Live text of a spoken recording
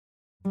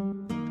Hello,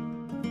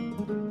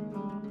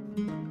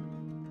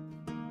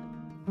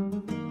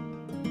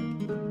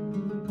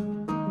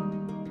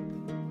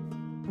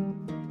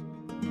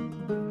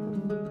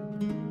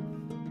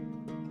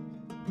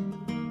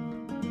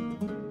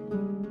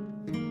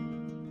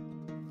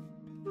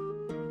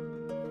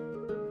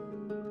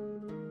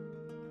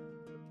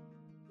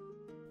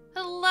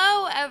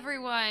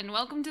 everyone!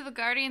 Welcome to the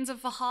Guardians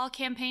of Valhalla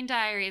campaign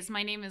diaries.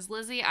 My name is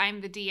Lizzie.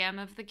 I'm the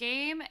DM of the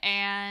game,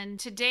 and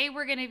today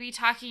we're going to be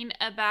talking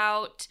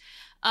about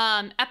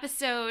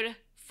episode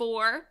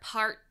 4,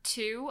 part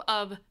 2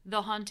 of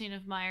The Haunting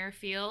of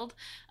Meyerfield.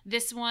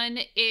 This one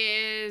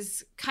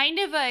is kind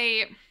of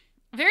a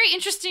very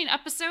interesting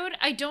episode.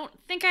 I don't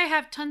think I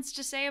have tons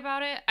to say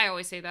about it. I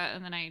always say that,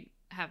 and then I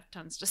have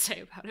tons to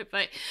say about it,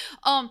 but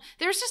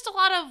there's just a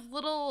lot of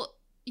little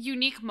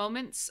unique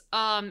moments,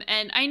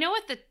 and I know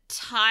at the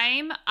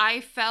time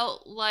I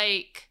felt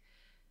like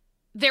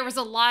there was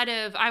a lot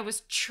of, I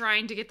was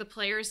trying to get the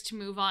players to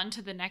move on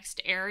to the next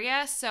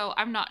area, so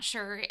I'm not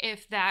sure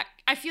if that,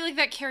 I feel like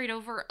that carried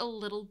over a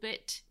little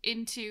bit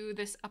into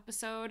this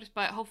episode,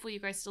 but hopefully you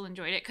guys still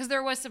enjoyed it because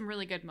there was some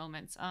really good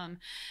moments.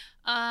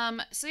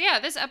 So yeah,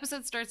 this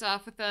episode starts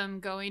off with them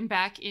going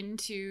back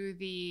into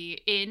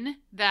the inn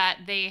that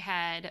they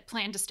had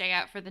planned to stay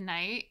at for the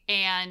night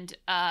and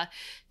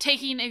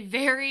taking a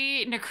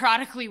very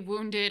necrotically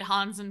wounded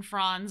Hans and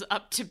Frans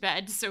up to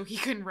bed so he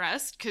can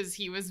rest because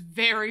he was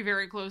very,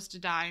 very close to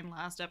dying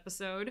last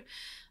episode.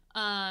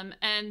 And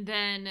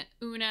then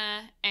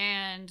Una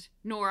and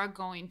Nora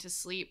going to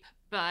sleep.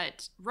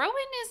 But Rowan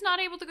is not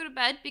able to go to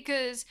bed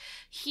because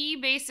he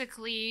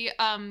basically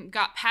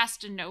got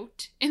passed a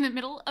note in the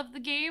middle of the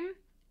game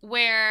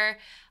where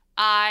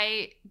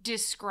I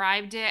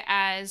described it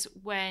as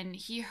when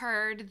he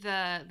heard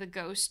the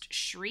ghost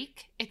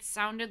shriek, it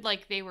sounded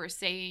like they were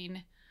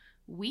saying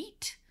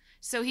wheat.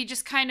 So he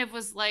just kind of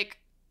was like,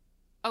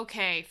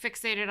 okay,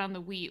 fixated on the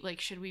wheat. Like,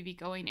 should we be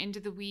going into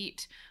the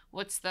wheat?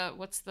 What's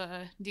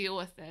the deal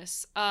with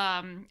this?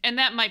 And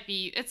that might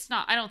be, it's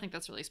not, I don't think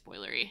that's really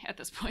spoilery at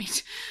this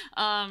point.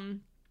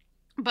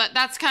 But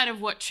that's kind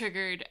of what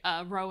triggered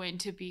Rowan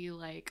to be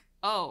like,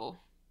 oh,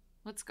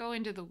 let's go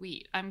into the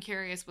wheat. I'm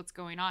curious what's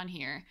going on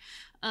here.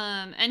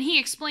 And he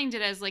explained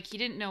it as like, he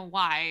didn't know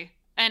why.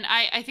 And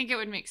I think it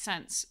would make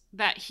sense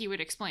that he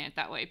would explain it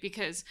that way,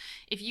 because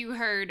if you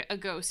heard a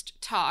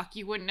ghost talk,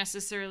 you wouldn't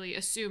necessarily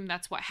assume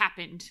that's what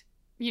happened,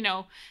 you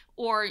know,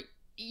 or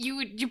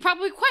you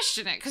probably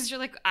question it because you're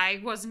like,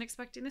 I wasn't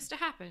expecting this to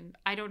happen.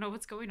 I don't know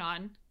what's going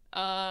on.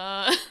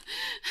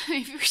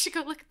 Maybe we should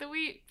go look at the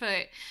wheat.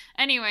 But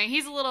anyway,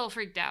 he's a little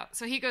freaked out,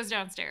 so he goes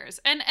downstairs.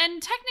 And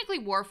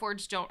technically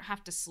Warforged don't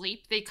have to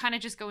sleep. They kind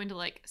of just go into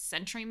like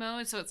sentry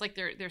mode, so it's like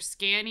they're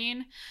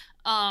scanning.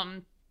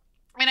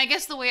 And I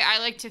guess the way I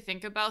like to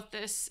think about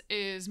this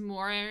is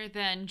more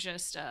than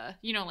just,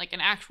 like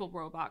an actual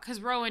robot.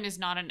 Because Rowan is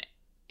not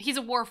he's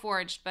a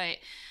Warforged, but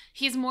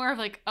he's more of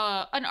like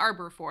an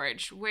Arbor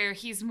Forged, where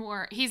he's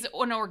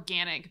an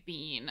organic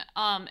being.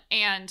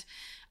 And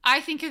I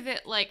think of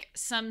it like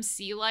some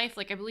sea life,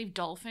 like I believe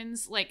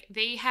dolphins, like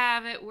they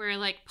have it where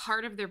like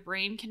part of their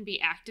brain can be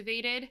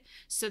activated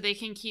so they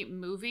can keep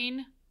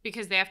moving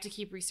because they have to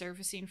keep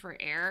resurfacing for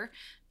air.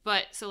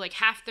 But so like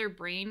half their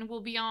brain will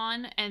be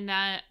on and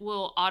that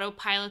will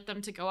autopilot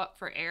them to go up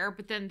for air,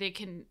 but then they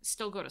can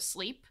still go to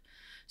sleep.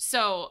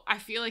 So I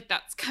feel like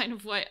that's kind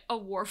of what a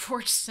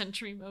Warforged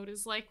sentry mode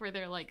is like, where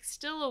they're like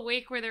still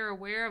awake, where they're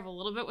aware of a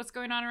little bit what's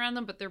going on around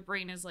them, but their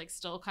brain is like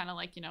still kind of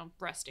like,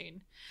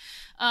 resting.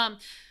 But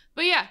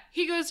yeah,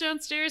 he goes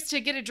downstairs to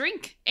get a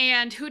drink,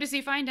 and who does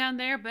he find down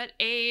there but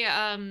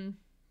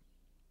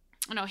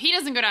no, he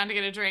doesn't go down to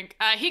get a drink.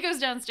 He goes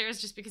downstairs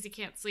just because he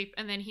can't sleep,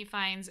 and then he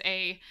finds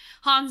a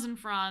Hans and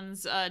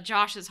Frans,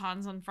 Josh's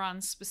Hans and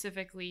Frans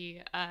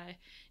specifically,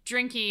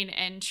 drinking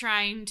and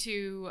trying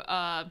to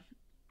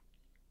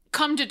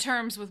come to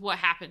terms with what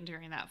happened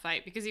during that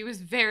fight, because he was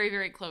very,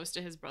 very close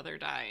to his brother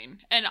dying.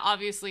 And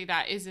obviously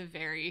that is a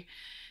very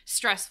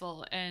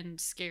stressful and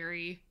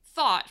scary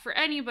thought for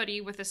anybody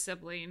with a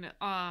sibling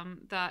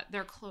that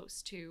they're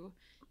close to.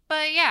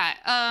 But yeah,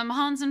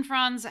 Hans and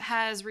Frans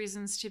has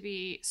reasons to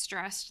be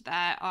stressed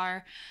that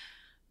are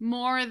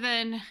more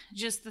than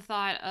just the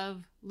thought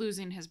of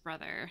losing his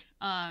brother,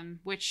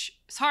 which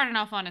is hard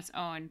enough on its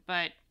own.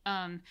 But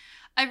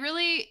I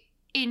really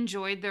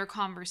enjoyed their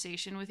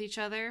conversation with each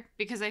other,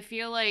 because I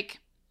feel like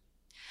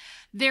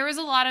there is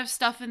a lot of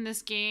stuff in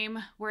this game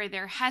where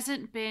there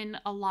hasn't been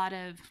a lot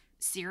of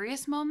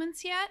serious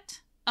moments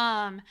yet.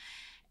 And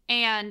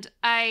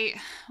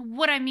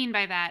what I mean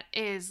by that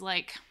is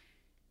like,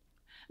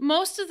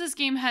 most of this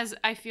game has,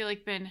 I feel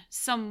like, been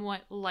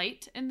somewhat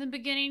light in the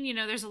beginning.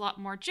 There's a lot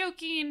more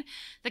joking.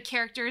 The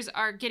characters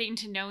are getting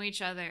to know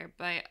each other.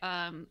 But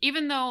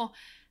even though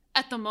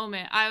at the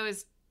moment I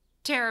was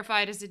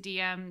terrified as a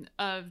DM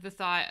of the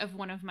thought of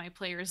one of my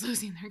players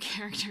losing their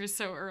characters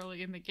so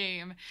early in the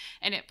game,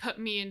 and it put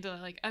me into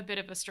like a bit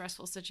of a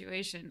stressful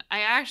situation,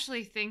 I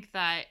actually think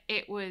that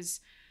it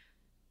was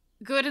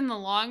good in the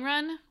long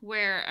run,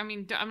 where, I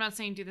mean, I'm not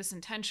saying do this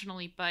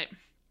intentionally, but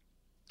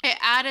it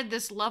added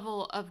this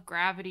level of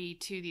gravity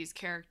to these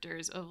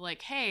characters of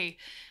like, hey,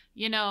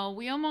 you know,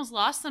 we almost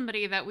lost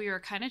somebody that we were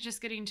kind of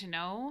just getting to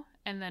know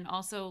and then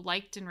also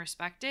liked and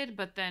respected,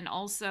 but then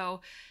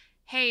also,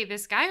 hey,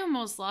 this guy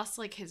almost lost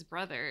like his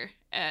brother,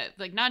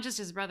 like not just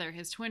his brother,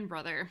 his twin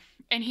brother,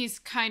 and he's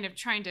kind of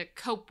trying to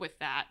cope with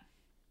that.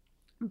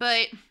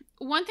 But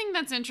one thing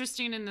that's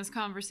interesting in this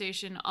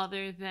conversation,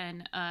 other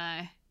than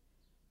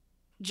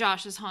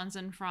Josh's Hans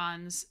and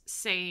Franz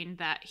saying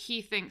that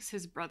he thinks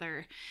his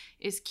brother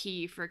is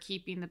key for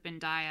keeping the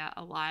Bindaya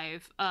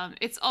alive,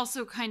 it's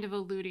also kind of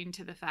alluding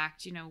to the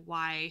fact, you know,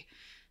 why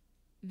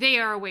they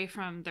are away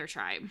from their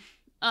tribe.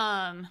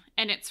 And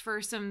it's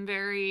for some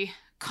very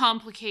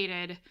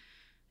complicated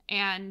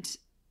and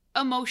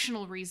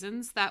emotional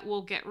reasons that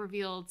will get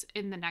revealed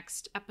in the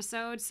next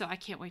episode, so I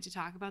can't wait to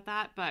talk about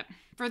that. But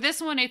for this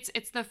one,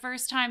 it's the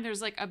first time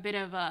there's like a bit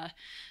of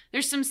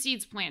there's some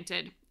seeds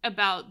planted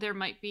about there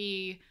might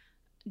be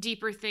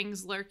deeper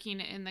things lurking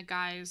in the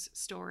guys'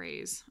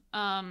 stories.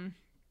 And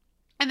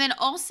then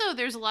also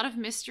there's a lot of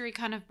mystery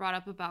kind of brought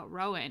up about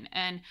Rowan,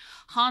 and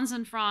Hans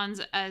and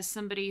Franz, as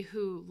somebody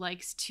who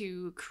likes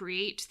to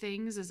create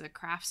things as a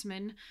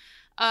craftsman,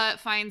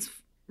 finds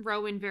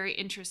Rowan very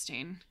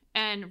interesting.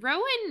 And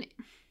Rowan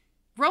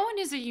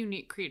is a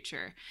unique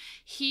creature.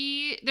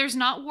 There's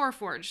not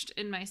Warforged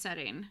in my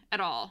setting at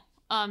all.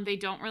 They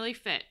don't really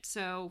fit.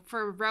 So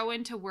for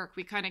Rowan to work,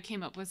 we kind of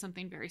came up with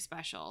something very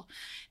special.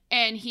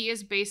 And he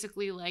is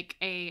basically like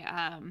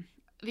the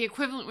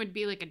equivalent would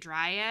be like a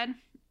dryad,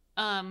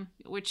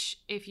 which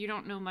if you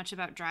don't know much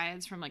about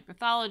dryads from like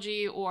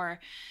mythology or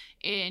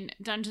in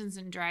Dungeons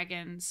and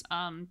Dragons,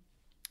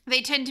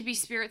 they tend to be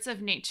spirits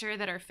of nature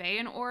that are fey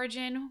in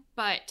origin,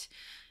 but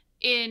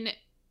in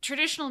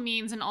traditional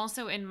means and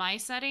also in my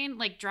setting,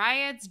 like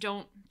dryads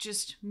don't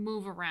just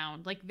move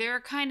around. Like they're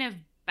kind of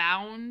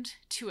bound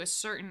to a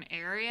certain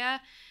area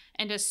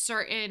and a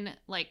certain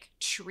like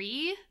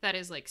tree that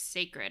is like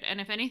sacred. And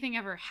if anything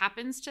ever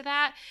happens to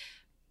that,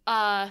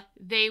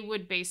 they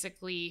would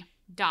basically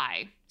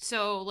die.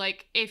 So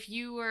like if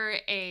you were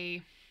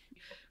a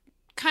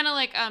kind of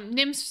like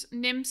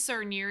nymphs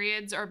or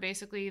nereids are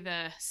basically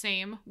the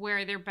same,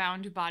 where they're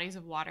bound to bodies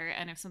of water,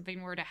 and if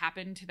something were to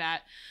happen to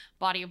that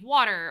body of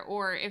water,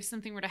 or if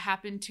something were to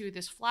happen to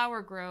this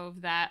flower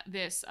grove that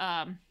this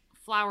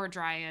flower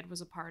dryad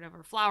was a part of,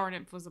 or flower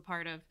nymph was a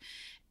part of,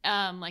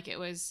 like it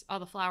was all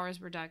the flowers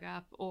were dug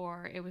up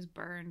or it was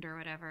burned or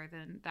whatever,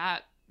 then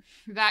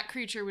that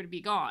creature would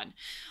be gone.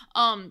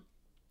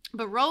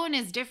 But Rowan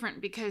is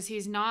different because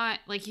he's not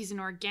like, he's an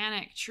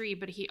organic tree,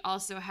 but he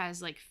also has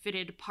like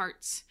fitted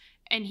parts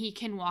and he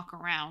can walk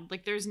around.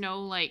 Like there's no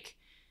like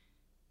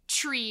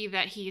tree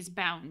that he's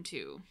bound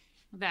to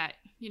that,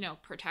 you know,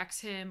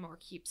 protects him or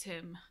keeps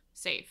him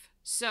safe.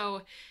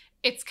 So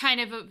it's kind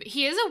of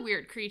he is a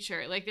weird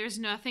creature. Like there's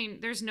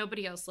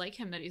nobody else like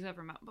him that he's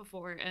ever met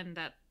before and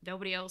that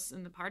nobody else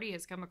in the party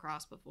has come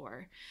across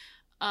before.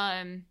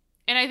 And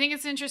I think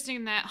it's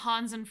interesting that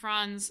Hans and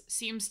Franz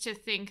seems to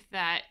think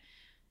that,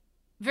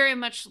 very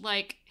much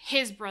like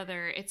his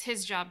brother, it's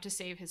his job to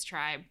save his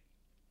tribe.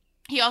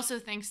 He also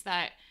thinks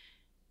that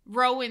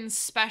Rowan's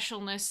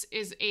specialness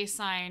is a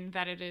sign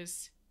that it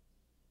is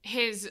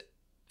his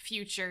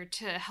future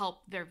to help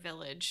their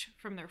village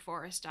from their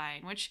forest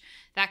dying, which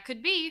that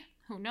could be.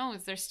 Who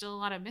knows? There's still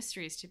a lot of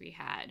mysteries to be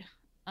had.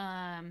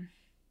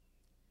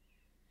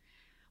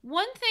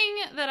 One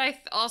thing that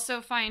I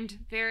also find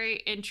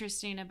very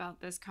interesting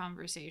about this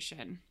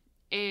conversation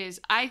is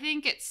I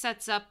think it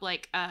sets up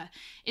like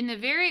in the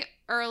very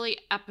early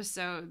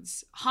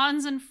episodes,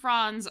 Hans and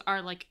Franz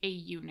are like a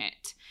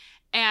unit.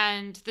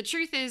 And the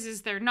truth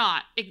is they're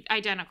not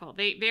identical.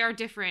 They are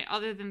different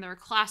other than their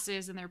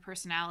classes and their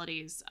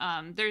personalities.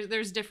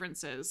 There's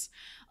differences.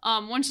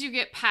 Once you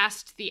get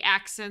past the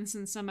accents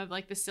and some of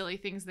like the silly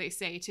things they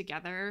say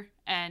together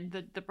and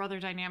the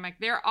brother dynamic,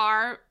 there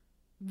are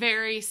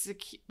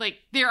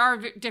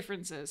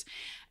differences.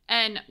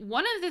 And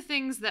one of the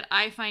things that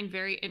I find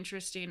very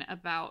interesting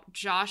about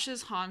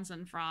Josh's Hans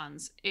and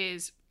Franz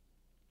is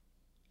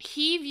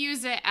he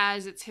views it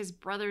as it's his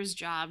brother's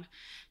job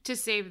to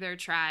save their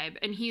tribe,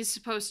 and he's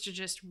supposed to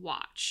just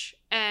watch.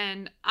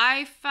 And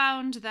I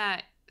found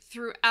that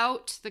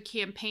throughout the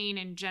campaign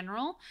in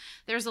general,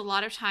 there's a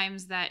lot of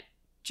times that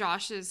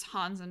Josh's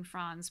Hans and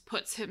Franz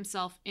puts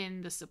himself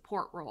in the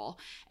support role.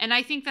 And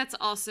I think that's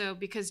also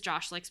because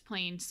Josh likes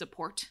playing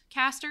support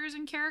casters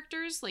and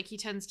characters. Like he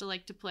tends to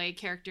like to play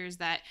characters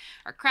that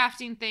are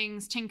crafting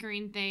things,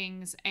 tinkering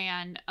things,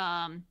 and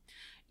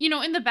you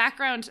know, in the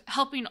background,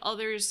 helping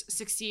others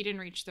succeed and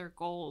reach their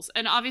goals.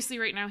 And obviously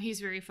right now he's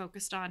very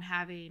focused on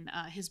having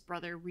his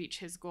brother reach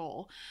his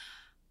goal.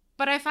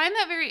 But I find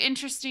that very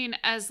interesting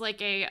as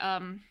like a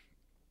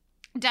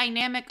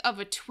dynamic of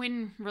a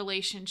twin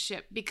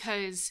relationship,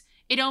 because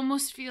it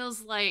almost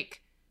feels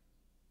like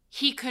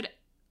he could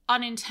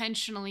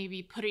unintentionally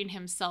be putting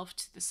himself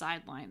to the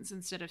sidelines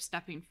instead of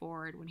stepping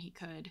forward when he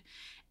could.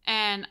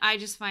 And I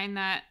just find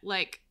that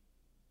like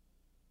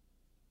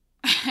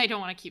I don't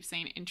want to keep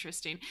saying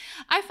interesting.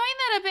 I find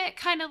that a bit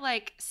kind of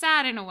like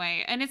sad in a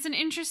way. And it's an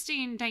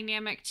interesting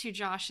dynamic to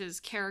Josh's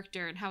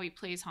character and how he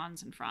plays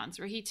Hans and Franz,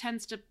 where he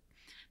tends to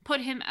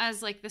put him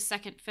as like the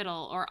second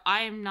fiddle, or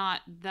I am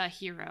not the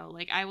hero.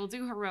 Like, I will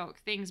do heroic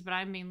things, but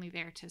I'm mainly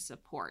there to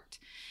support.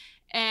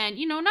 And,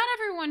 you know, not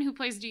everyone who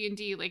plays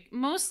D&D, like,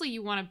 mostly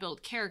you want to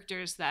build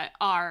characters that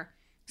are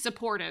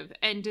supportive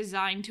and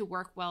designed to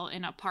work well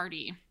in a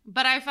party.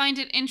 But I find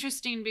it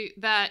interesting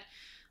that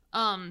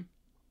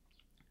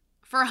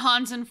for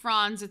Hans and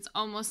Franz, it's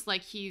almost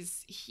like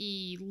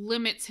he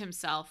limits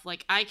himself.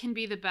 Like, I can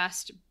be the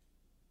best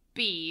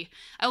B.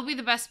 I will be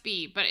the best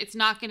B, but it's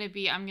not going to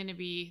be I'm going to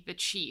be the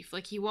chief.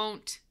 Like, he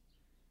won't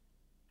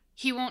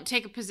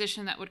take a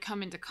position that would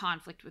come into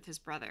conflict with his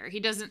brother.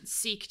 He doesn't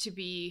seek to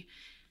be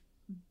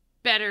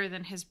better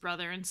than his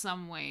brother in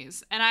some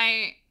ways. And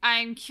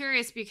I'm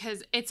curious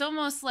because it's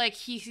almost like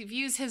he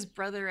views his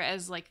brother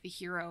as like the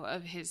hero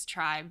of his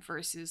tribe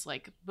versus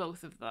like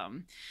both of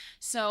them.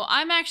 So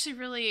I'm actually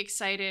really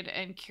excited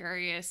and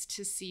curious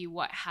to see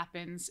what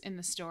happens in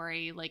the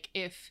story. Like,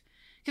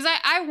 because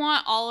I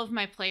want all of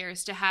my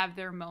players to have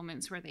their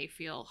moments where they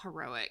feel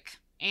heroic.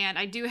 And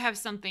I do have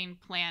something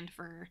planned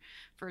for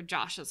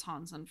Josh's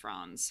Hans and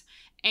Franz.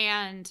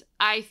 And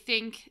I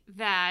think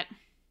that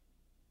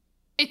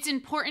it's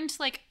important,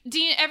 like,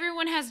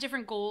 everyone has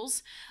different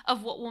goals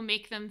of what will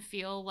make them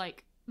feel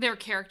like their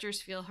characters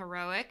feel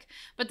heroic.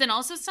 But then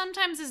also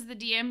sometimes as the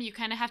DM, you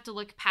kind of have to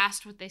look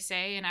past what they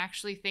say and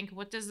actually think,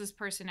 what does this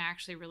person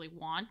actually really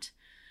want?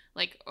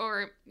 Like,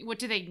 or what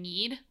do they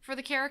need for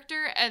the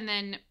character? And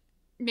then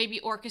maybe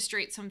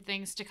orchestrate some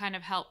things to kind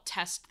of help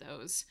test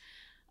those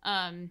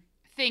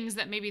things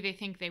that maybe they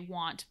think they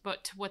want,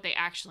 but to what they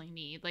actually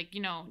need. Like,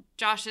 you know,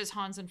 Josh's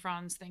Hans and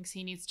Franz thinks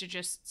he needs to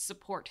just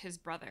support his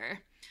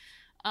brother.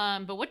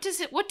 But what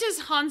does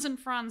Hans and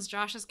Franz,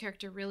 Josh's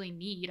character, really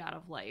need out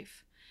of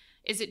life?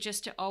 Is it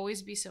just to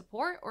always be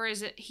support, or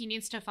is it he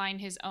needs to find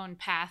his own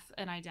path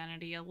and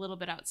identity a little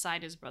bit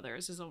outside his brother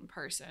as his own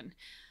person?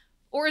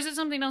 Or is it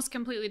something else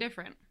completely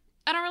different?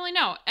 I don't really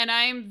know. And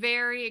I'm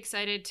very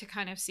excited to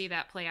kind of see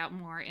that play out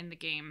more in the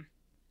game.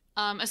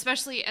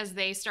 Especially as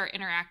they start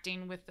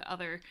interacting with the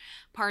other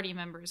party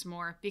members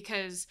more,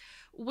 because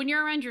when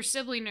you're around your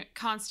sibling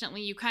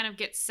constantly, you kind of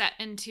get set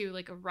into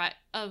like a rut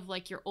of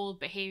like your old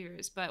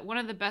behaviors. But one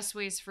of the best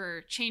ways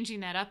for changing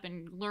that up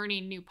and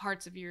learning new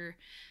parts of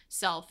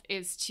yourself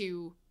is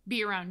to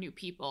be around new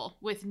people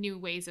with new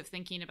ways of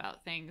thinking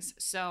about things.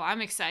 So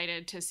I'm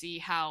excited to see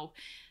how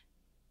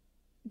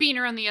being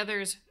around the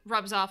others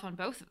rubs off on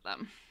both of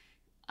them.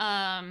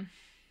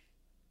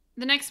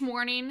 The next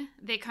morning,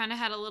 they kind of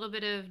had a little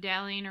bit of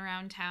dallying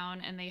around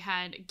town, and they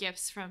had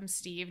gifts from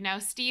Steve. Now,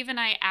 Steve and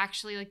I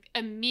actually, like,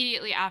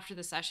 immediately after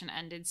the session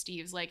ended,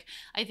 Steve's like,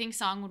 I think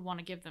Song would want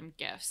to give them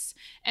gifts.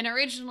 And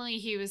originally,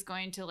 he was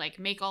going to, like,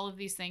 make all of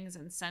these things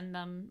and send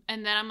them.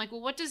 And then I'm like,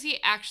 well, what does he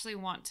actually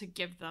want to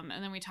give them?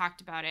 And then we talked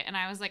about it, and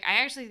I was like,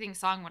 I actually think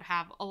Song would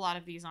have a lot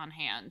of these on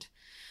hand.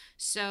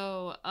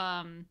 So,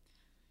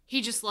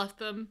 he just left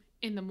them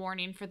in the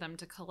morning for them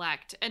to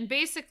collect. And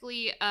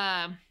basically,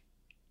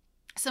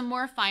 some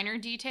more finer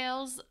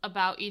details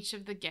about each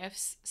of the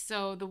gifts.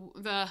 So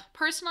the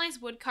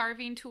personalized wood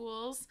carving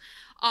tools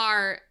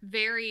are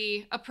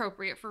very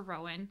appropriate for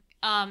Rowan.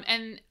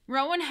 And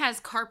Rowan has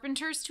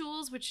carpenter's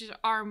tools, which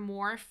are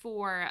more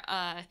for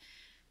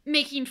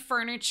making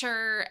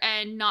furniture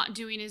and not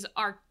doing his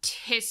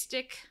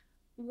artistic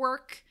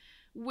work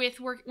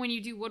when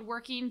you do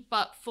woodworking.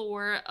 But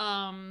for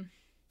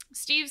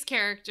Steve's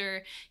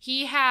character,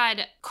 he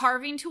had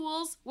carving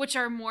tools, which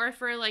are more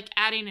for like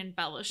adding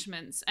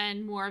embellishments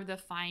and more of the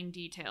fine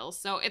details.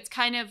 So it's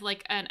kind of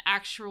like an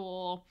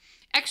actual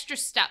extra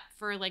step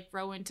for like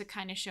Rowan to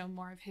kind of show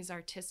more of his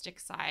artistic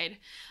side.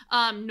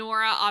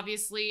 Nora,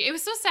 obviously, it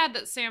was so sad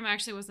that Sam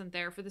actually wasn't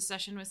there for the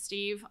session with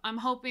Steve. I'm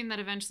hoping that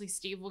eventually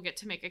Steve will get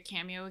to make a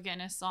cameo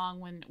again as Song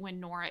when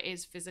Nora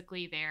is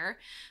physically there.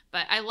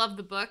 But I love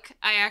the book.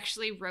 I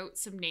actually wrote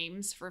some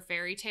names for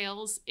fairy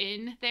tales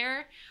in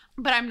there,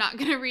 but I'm not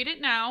going to read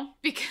it now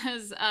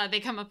because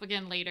they come up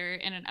again later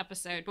in an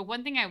episode. But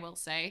one thing I will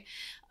say,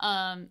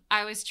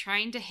 I was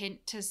trying to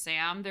hint to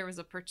Sam there was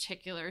a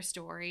particular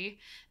story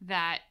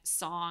that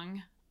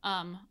Song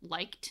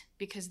liked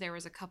because there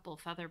was a couple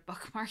of other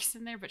bookmarks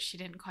in there, but she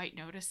didn't quite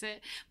notice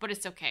it. But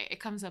it's okay. It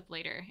comes up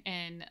later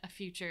in a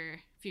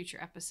future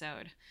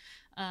episode.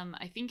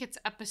 I think it's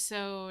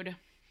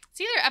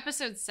either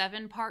episode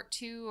 7 part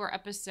 2 or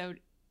episode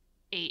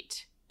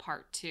 8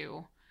 part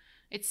 2.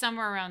 It's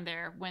somewhere around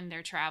there when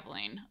they're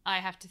traveling.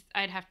 I'd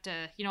have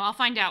to, I'll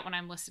find out when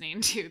I'm listening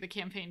to the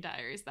campaign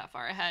diaries that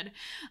far ahead.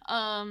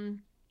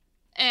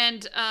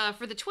 And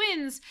for the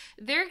twins,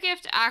 their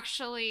gift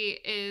actually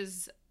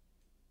is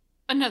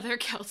another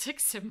Celtic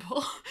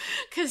symbol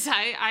because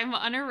I'm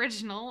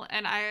unoriginal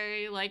and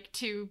I like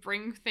to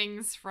bring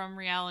things from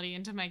reality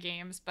into my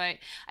games. But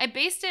I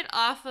based it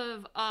off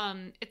of,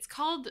 it's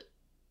called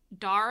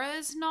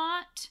Dara's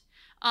knot.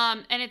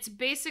 And it's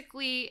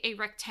basically a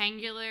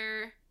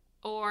rectangular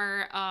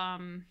or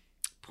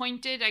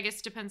pointed, I guess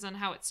it depends on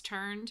how it's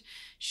turned,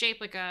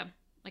 shaped like a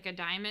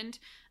diamond.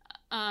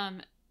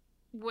 Not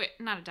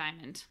a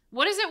diamond.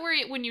 What is it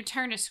where when you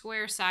turn a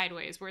square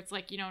sideways, where it's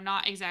like,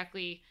 not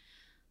exactly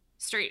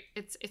straight,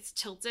 it's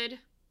tilted?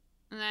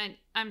 And then,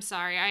 I'm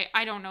sorry,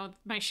 I don't know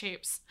my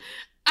shapes.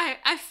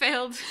 I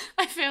failed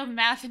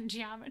math and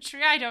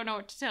geometry. I don't know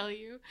what to tell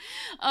you.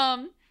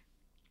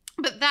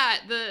 But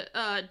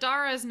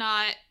Dara's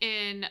not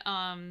in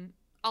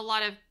a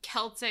lot of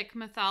Celtic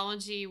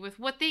mythology with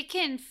what they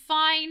can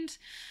find.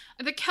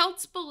 The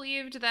Celts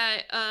believed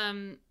that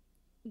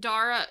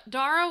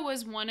Dara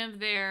was one of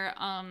their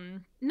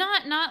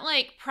not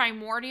like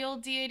primordial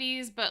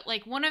deities, but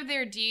like one of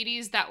their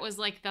deities that was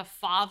like the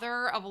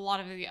father of a lot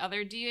of the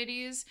other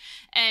deities,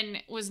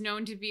 and was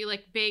known to be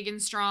like big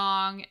and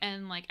strong,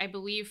 and like I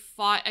believe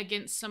fought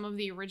against some of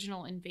the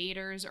original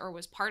invaders, or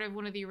was part of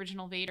one of the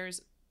original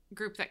invaders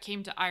group that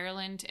came to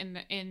Ireland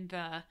in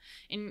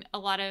a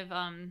lot of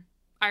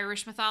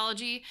Irish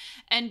mythology.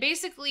 And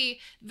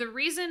basically the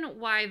reason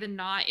why the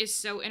knot is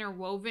so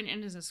interwoven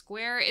into a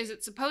square is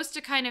it's supposed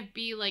to kind of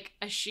be like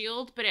a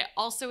shield, but it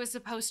also is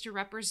supposed to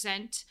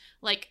represent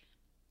like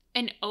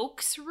an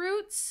oak's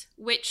roots,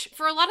 which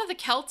for a lot of the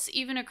Celts,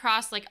 even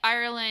across like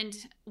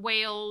Ireland,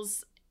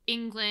 Wales,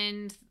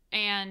 England,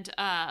 and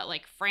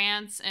like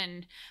France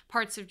and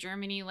parts of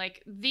Germany,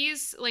 like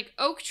these like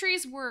oak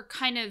trees were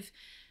kind of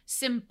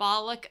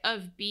symbolic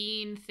of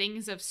being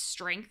things of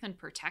strength and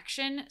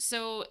protection.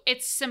 So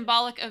it's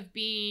symbolic of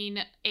being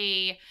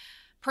a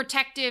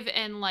protective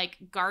and like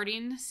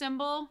guarding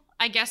symbol,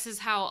 I guess, is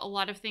how a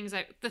lot of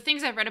the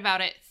things I've read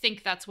about it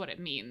think that's what it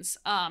means.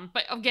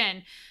 But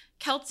again,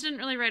 Celts didn't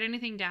really write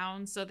anything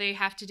down, so they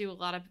have to do a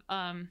lot of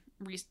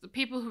the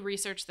people who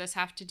research this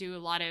have to do a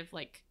lot of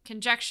like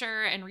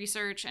conjecture and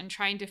research and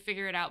trying to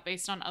figure it out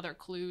based on other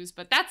clues,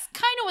 but that's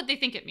kind of what they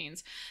think it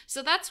means.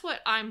 So that's what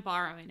I'm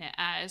borrowing it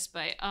as.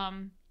 But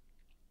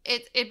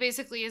it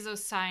basically is a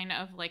sign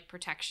of like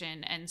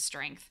protection and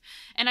strength.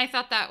 And I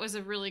thought that was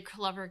a really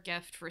clever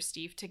gift for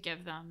Steve to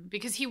give them,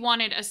 because he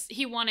wanted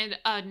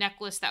a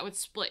necklace that would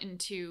split in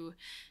two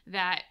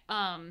that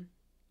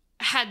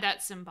had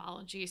that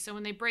symbology. So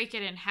when they break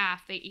it in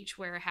half, they each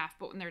wear a half,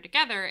 but when they're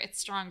together, it's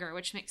stronger,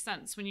 which makes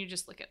sense when you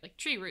just look at like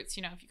tree roots.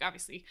 If you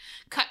obviously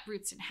cut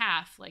roots in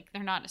half, like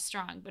they're not as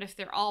strong, but if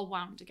they're all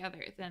wound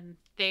together, then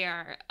they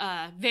are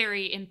a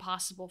very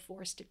impossible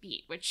force to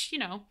beat, which,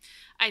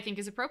 I think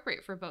is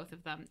appropriate for both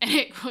of them. And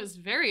it was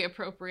very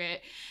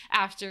appropriate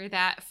after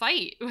that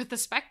fight with the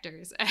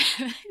specters. And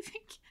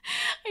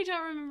I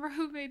don't remember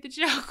who made the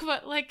joke,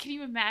 but like, can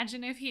you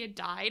imagine if he had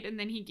died and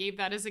then he gave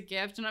that as a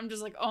gift? And I'm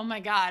just like, oh my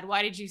God,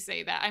 why did you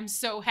say that? I'm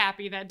so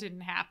happy that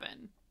didn't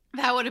happen.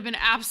 That would have been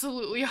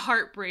absolutely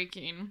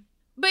heartbreaking.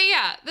 But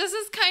yeah, this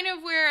is kind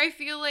of where I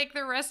feel like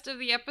the rest of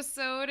the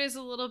episode is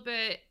a little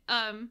bit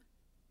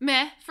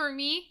meh for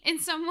me in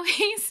some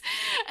ways.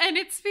 And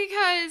it's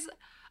because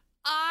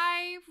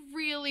I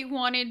really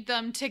wanted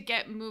them to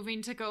get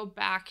moving to go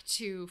back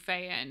to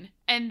Feyen,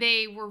 and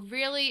they were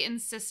really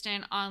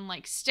insistent on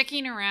like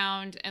sticking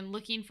around and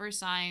looking for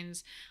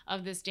signs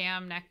of this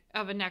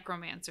of a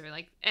necromancer.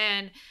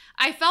 And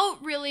I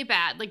felt really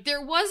bad. Like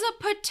there was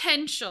a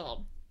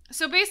potential.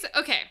 So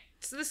basically, okay,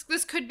 so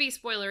this could be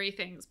spoilery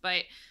things,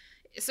 but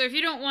so if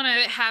you don't want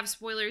to have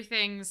spoilery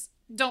things,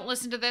 don't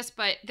listen to this.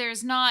 But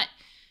there's not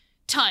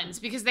tons,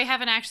 because they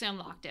haven't actually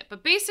unlocked it.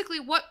 But basically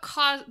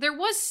there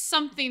was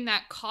something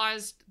that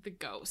caused the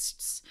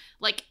ghosts.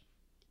 Like,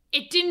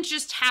 it didn't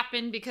just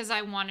happen because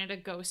I wanted a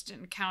ghost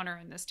encounter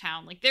in this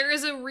town. Like, there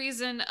is a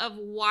reason of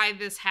why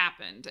this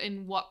happened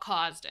and what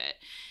caused it.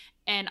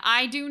 And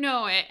I do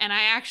know it, and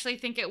I actually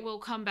think it will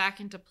come back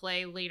into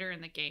play later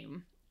in the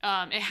game.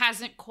 It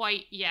hasn't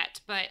quite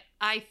yet, but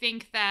I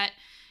think that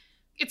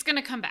it's going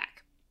to come back.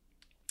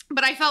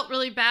 But I felt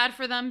really bad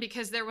for them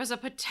because there was a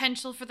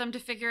potential for them to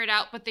figure it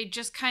out, but they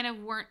just kind of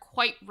weren't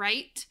quite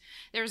right.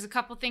 There was a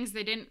couple things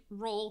they didn't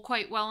roll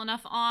quite well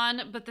enough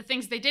on, but the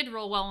things they did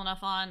roll well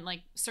enough on,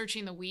 like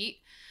searching the wheat,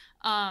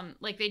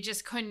 like they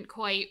just couldn't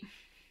quite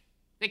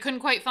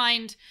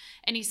find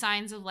any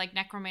signs of like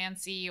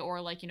necromancy, or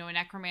like, a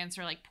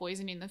necromancer like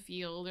poisoning the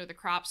field or the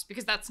crops,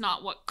 because that's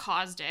not what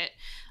caused it.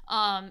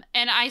 And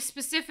I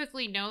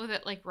specifically know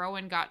that like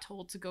Rowan got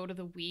told to go to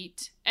the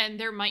wheat, and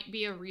there might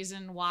be a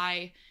reason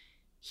why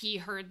he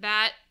heard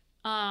that.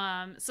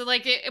 So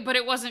like but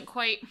it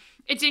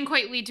didn't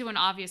quite lead to an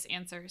obvious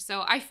answer.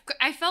 So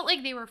I felt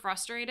like they were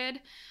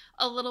frustrated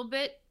a little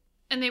bit,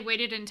 and they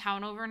waited in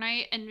town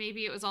overnight. And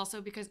maybe it was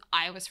also because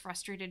I was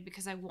frustrated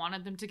because I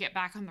wanted them to get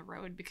back on the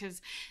road,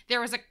 because there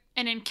was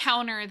an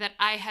encounter that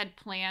I had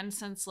planned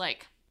since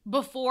like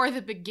before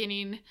the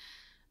beginning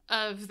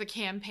of the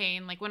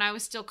campaign, like when I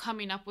was still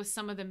coming up with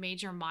some of the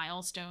major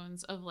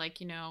milestones of like,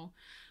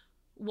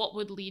 what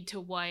would lead to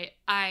what.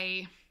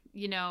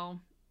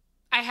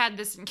 I had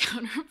this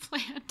encounter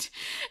planned,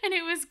 and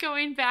it was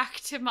going back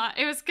to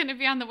it was going to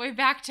be on the way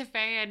back to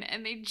Fayen,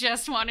 and they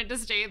just wanted to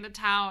stay in the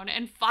town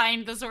and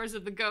find the source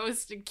of the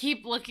ghost and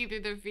keep looking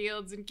through the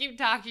fields and keep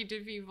talking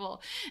to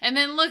people and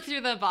then look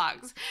through the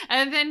bogs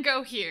and then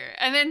go here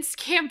and then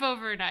camp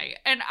overnight.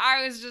 And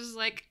I was just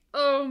like,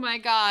 oh my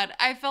God,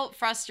 I felt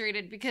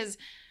frustrated because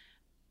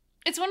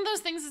it's one of those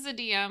things as a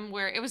DM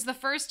where it was the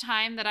first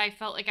time that I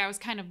felt like I was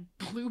kind of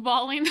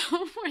blue-balling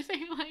them, where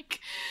they like,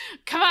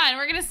 come on,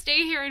 we're going to stay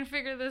here and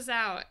figure this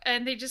out.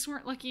 And they just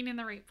weren't looking in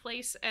the right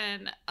place.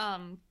 And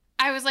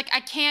I was like, I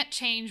can't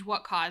change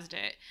what caused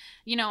it.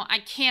 You know, I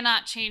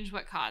cannot change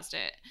what caused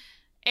it.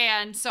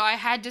 And so I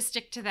had to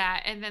stick to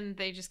that. And then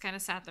they just kind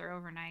of sat there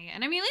overnight.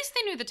 And I mean, at least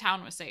they knew the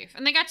town was safe.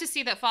 And they got to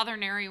see that Father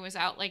Neri was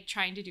out like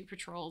trying to do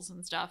patrols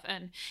and stuff.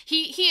 And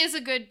he is a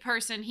good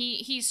person.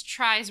 He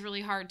tries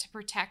really hard to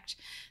protect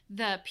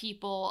the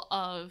people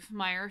of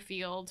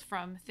Meyerfield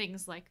from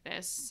things like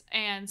this.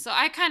 And so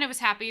I kind of was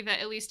happy that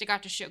at least it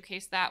got to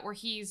showcase that, where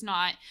he's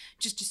not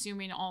just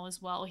assuming all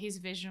is well. He's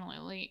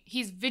vigilantly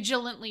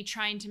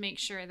trying to make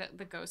sure that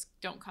the ghosts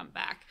don't come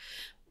back.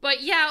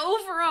 But yeah,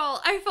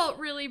 overall, I felt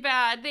really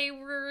bad. They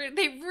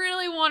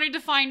really wanted to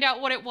find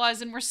out what it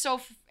was, and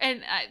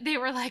they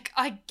were like,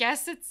 I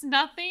guess it's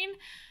nothing.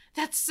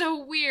 That's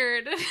so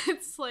weird.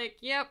 It's like,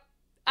 yep,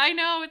 I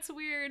know it's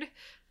weird.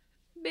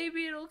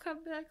 Maybe it'll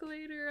come back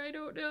later. I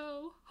don't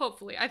know.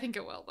 Hopefully, I think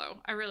it will though.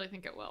 I really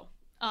think it will.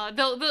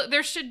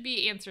 There should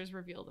be answers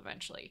revealed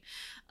eventually.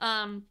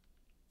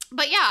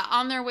 But yeah,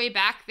 on their way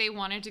back, they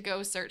wanted to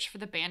go search for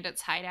the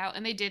bandits' hideout,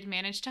 and they did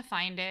manage to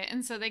find it.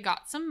 And so they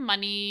got some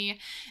money,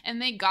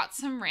 and they got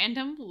some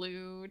random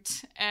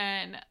loot,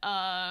 and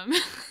oh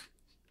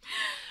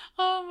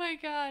my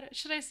God,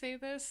 should I say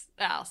this?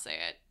 I'll say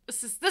it.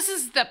 This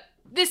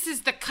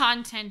is the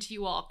content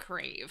you all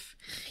crave.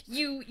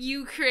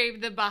 You crave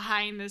the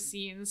behind the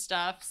scenes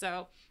stuff.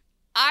 So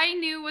I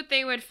knew what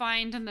they would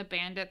find in the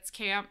bandits'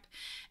 camp.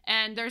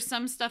 And there's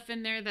some stuff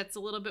in there that's a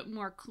little bit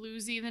more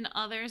cluesy than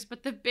others.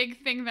 But the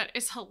big thing that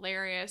is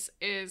hilarious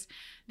is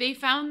they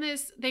found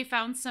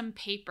some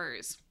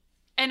papers.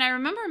 And I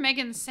remember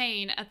Megan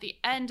saying at the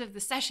end of the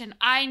session,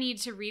 I need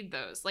to read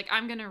those. Like,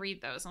 I'm going to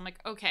read those. I'm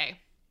like, okay.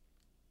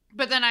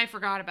 But then I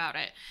forgot about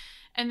it.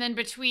 And then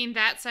between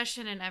that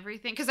session and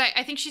everything, because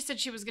I think she said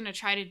she was going to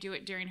try to do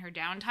it during her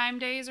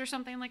downtime days or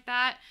something like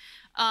that.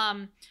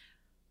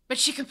 But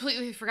she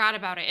completely forgot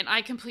about it, and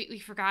I completely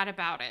forgot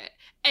about it.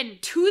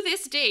 And to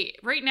this day,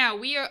 right now,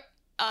 we are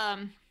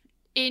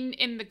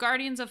in the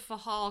Guardians of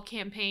Fahal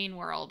campaign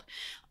world.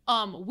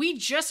 We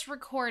just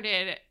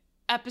recorded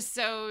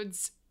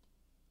episodes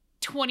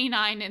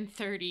 29 and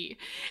 30,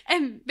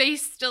 and they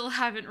still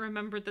haven't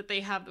remembered that they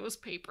have those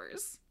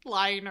papers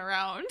lying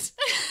around.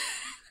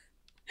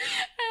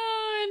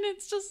 Oh, and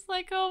it's just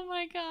like, oh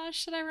my gosh,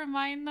 should I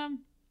remind them?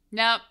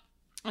 Nope,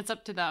 it's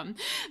up to them.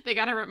 They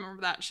gotta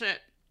remember that shit.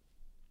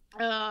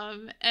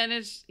 And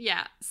it's,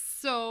 yeah,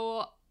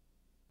 so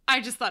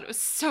I just thought it was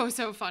so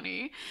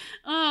funny.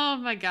 Oh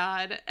my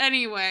God.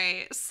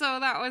 Anyway, so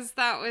that was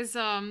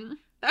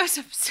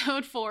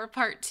episode 4,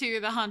 part 2,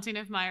 The Haunting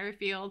of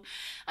Meyerfield.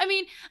 I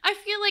mean, I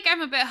feel like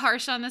I'm a bit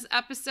harsh on this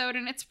episode,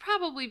 and it's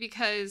probably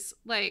because,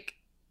 like,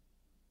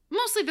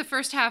 mostly the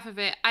first half of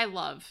it, I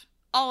love.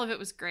 All of it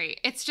was great.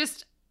 It's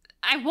just,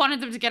 I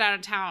wanted them to get out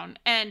of town,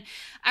 and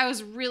I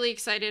was really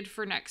excited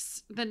for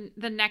the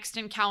next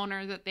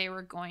encounter that they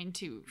were going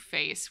to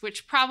face,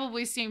 which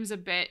probably seems a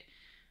bit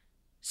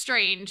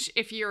strange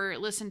if you're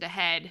listened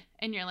ahead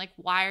and you're like,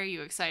 why are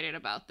you excited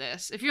about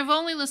this? If you've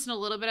only listened a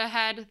little bit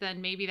ahead,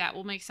 then maybe that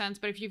will make sense.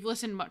 But if you've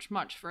listened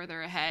much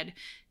further ahead,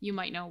 you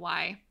might know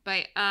why.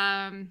 But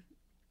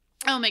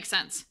it'll make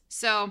sense.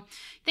 So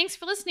thanks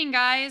for listening,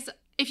 guys.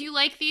 If you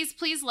like these,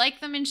 please like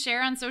them and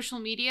share on social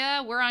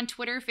media. We're on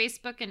Twitter,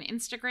 Facebook, and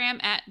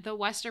Instagram at The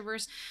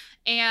Westerverse.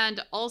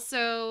 And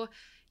also,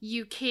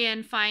 you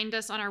can find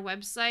us on our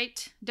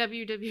website,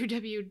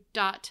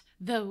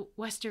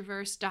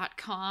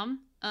 www.thewesterverse.com.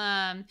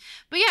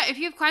 But yeah, if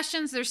you have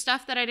questions, there's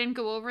stuff that I didn't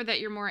go over that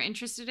you're more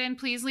interested in,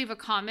 please leave a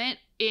comment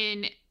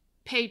in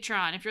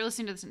Patreon. If you're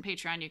listening to this in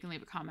Patreon, you can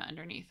leave a comment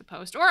underneath the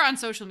post, or on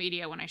social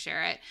media when I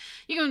share it.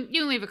 You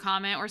can leave a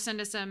comment or send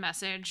us a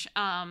message.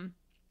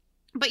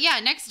 But yeah,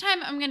 next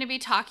time I'm going to be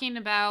talking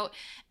about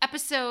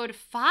episode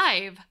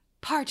 5,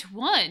 part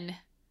 1,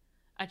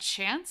 A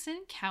Chance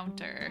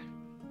Encounter.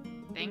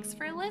 Thanks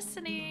for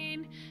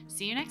listening.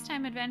 See you next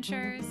time,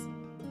 adventurers.